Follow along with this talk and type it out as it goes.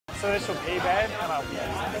so that she'll pay bad and I'll beat.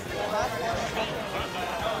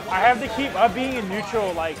 I have to keep up being in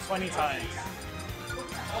neutral like 20 times.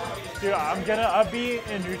 Dude, I'm gonna up B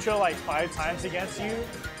in neutral like 5 times against you,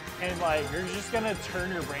 and like you're just gonna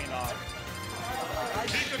turn your brain off.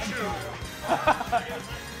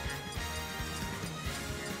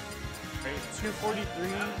 Right, 243.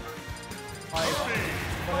 Like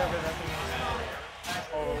whatever that thing is.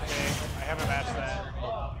 Oh, okay. I haven't matched that.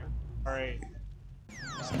 Alright.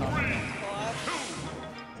 3, 2,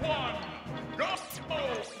 1, go!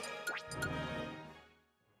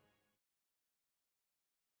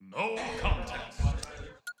 No contest.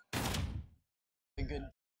 Good.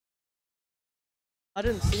 I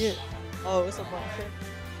didn't see it. Oh, it's a bunch.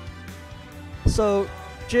 So,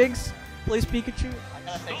 JIGGS plays Pikachu. I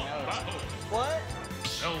gotta take notes. What?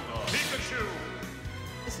 Zelda. Pikachu.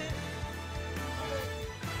 Is it?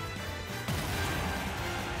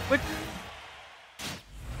 What?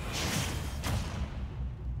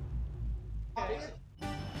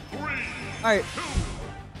 Alright.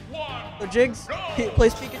 So JIGGS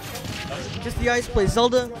plays Pikachu. JusttheIce plays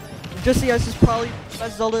Zelda. JusttheIce is probably the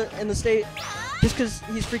best Zelda in the state, just because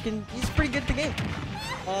he's pretty good at the game.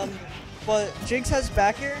 But JIGGS has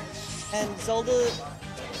back air, and Zelda,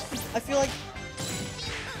 I feel like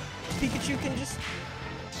Pikachu can just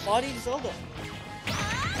body Zelda.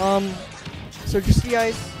 So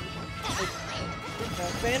JusttheIce, like,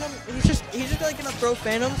 Phantom, he's just like gonna throw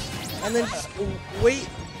Phantoms, and then just wait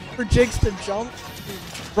for JIGGS to jump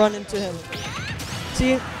and run into him.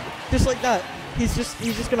 See, just like that. He's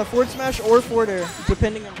just gonna forward smash or forward air,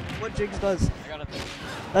 depending on what JIGGS does. I gotta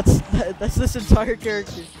think. That's this entire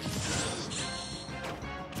character.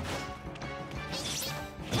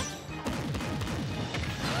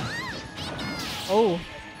 Oh.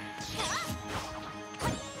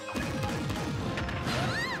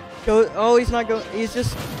 Oh, he's not going. He's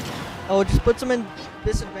just. Oh, it just puts him in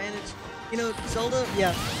disadvantage. You know, Zelda.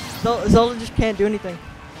 Yeah, Zelda just can't do anything.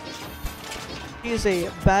 He is a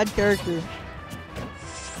bad character.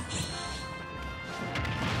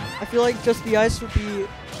 I feel like JusttheIce would be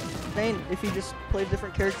insane if he just played a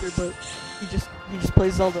different character, but he just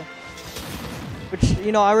plays Zelda. Which,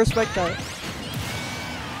 you know, I respect that.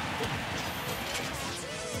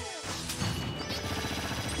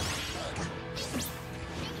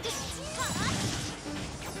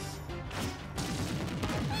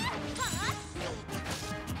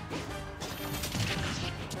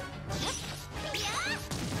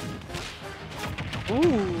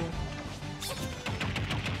 Ooh.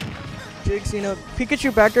 JIGGS, you know,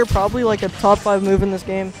 Pikachu back air probably like a top 5 move in this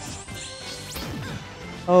game.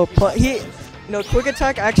 Oh, you know, quick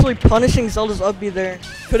attack actually punishing Zelda's up B there.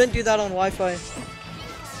 Couldn't do that on Wi-Fi.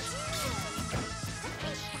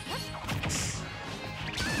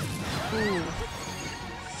 Ooh.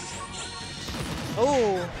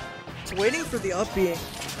 Oh, it's waiting for the up B.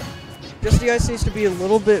 JusttheIce needs to be a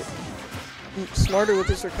little bit smarter with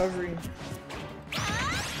his recovery.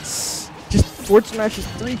 Just forward smashes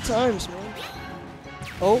 3 times, man.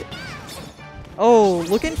 Oh. Oh,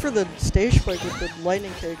 looking for the stage spike with the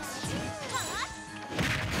lightning kick.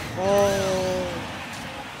 Oh.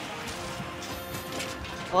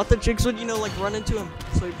 I thought the JIGGS would, you know, like run into him,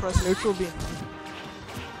 so he pressed neutral beam.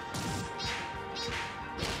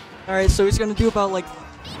 Alright, so he's gonna do about like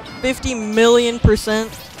 50 million%.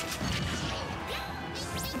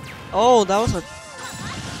 Oh, that was a...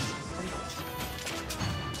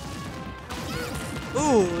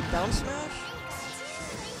 Ooh, down smash?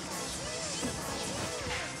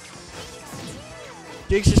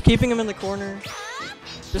 JIGGS just keeping him in the corner.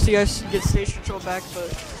 JusttheIce gets stage control back,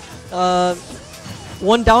 but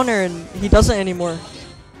one down air and he doesn't anymore.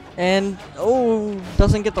 And oh,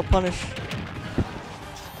 doesn't get the punish.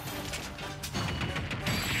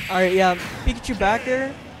 Alright, yeah, Pikachu back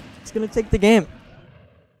air. It's gonna take the game.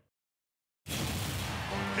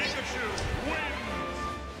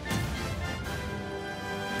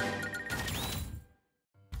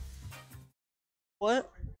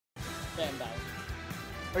 What? Stand by.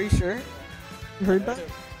 Are you sure? You heard that?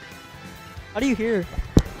 How do you hear?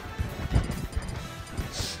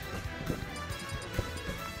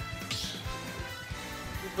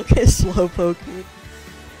 Look at Slowpoke, dude.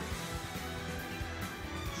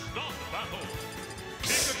 Stop the battle.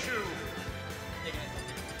 Pikachu.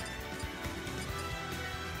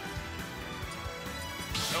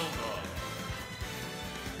 Zelda.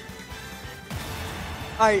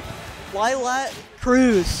 Alright, Lilat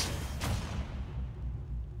Cruz.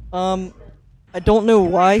 I don't know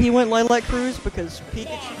why he went Lilac Cruz, because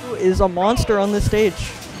Pikachu is a monster on this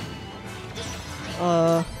stage.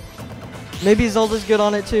 Maybe Zelda's good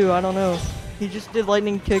on it too, I don't know. He just did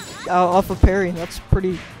lightning kick off of parry. That's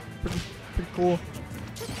pretty cool.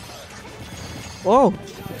 Whoa.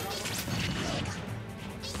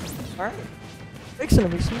 Alright. Fixing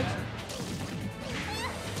him, he's mixing.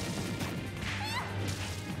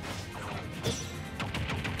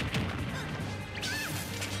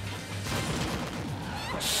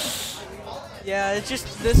 Yeah, it's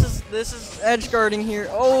just this is edge guarding here.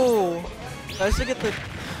 Oh, tries to get the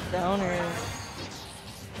down air.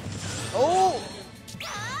 Oh.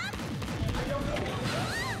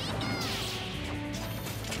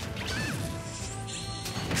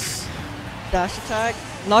 Dash attack.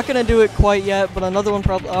 Not gonna do it quite yet, but another one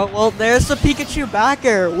probably. Oh well, there's the Pikachu back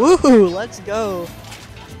air. Woohoo! Let's go.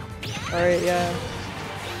 All right, yeah.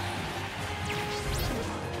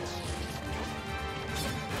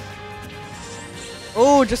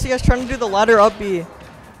 Oh, JusttheIce trying to do the ladder up B.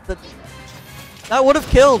 That would have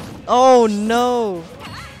killed. Oh no.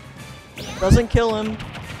 Doesn't kill him,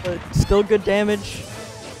 but still good damage.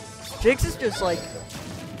 JIGGS is just like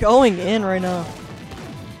going in right now.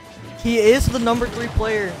 He is the number 3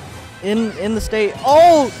 player in the state.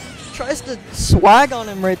 Oh, tries to swag on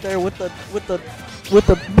him right there with the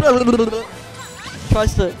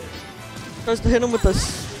tries to hit him with the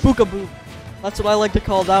spookaboo. That's what I like to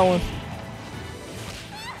call that one.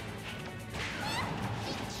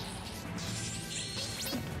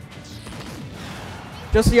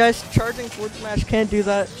 JusttheIce charging forward smash, can't do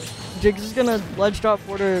that. JIGGS is gonna ledge drop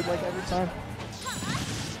forward air like every time.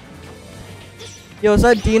 Yo, is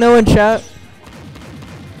that Dino in chat?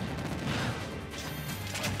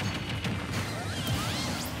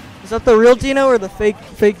 Is that the real Dino or the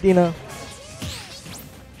fake Dino?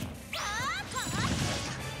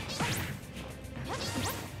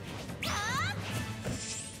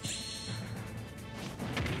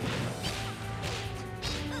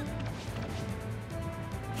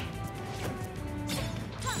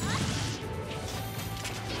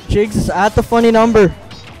 JIGGS is at the funny number.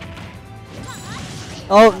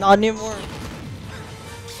 Oh, not anymore.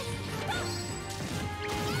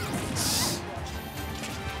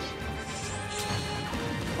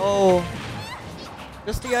 Oh.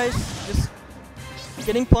 JusttheIce just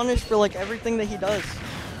getting punished for like everything that he does.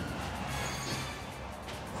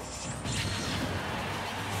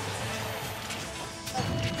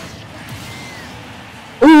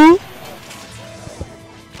 Ooh.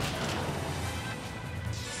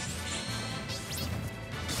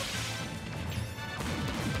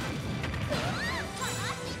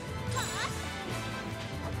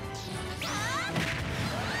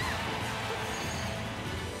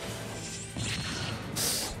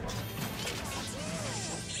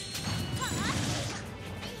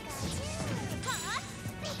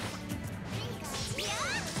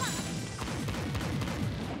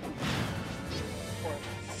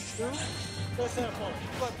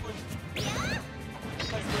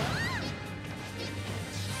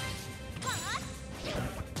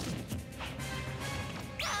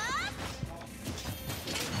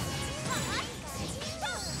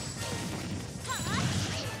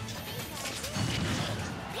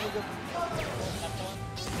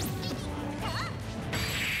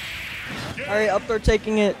 Alright, up there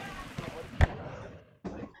taking it.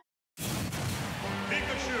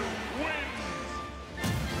 Pikachu wins.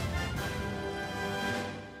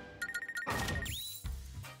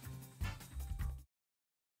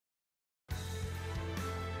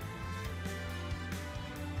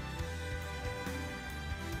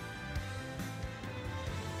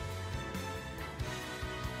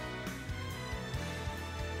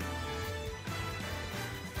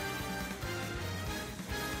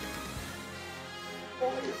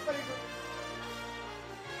 Oh, you're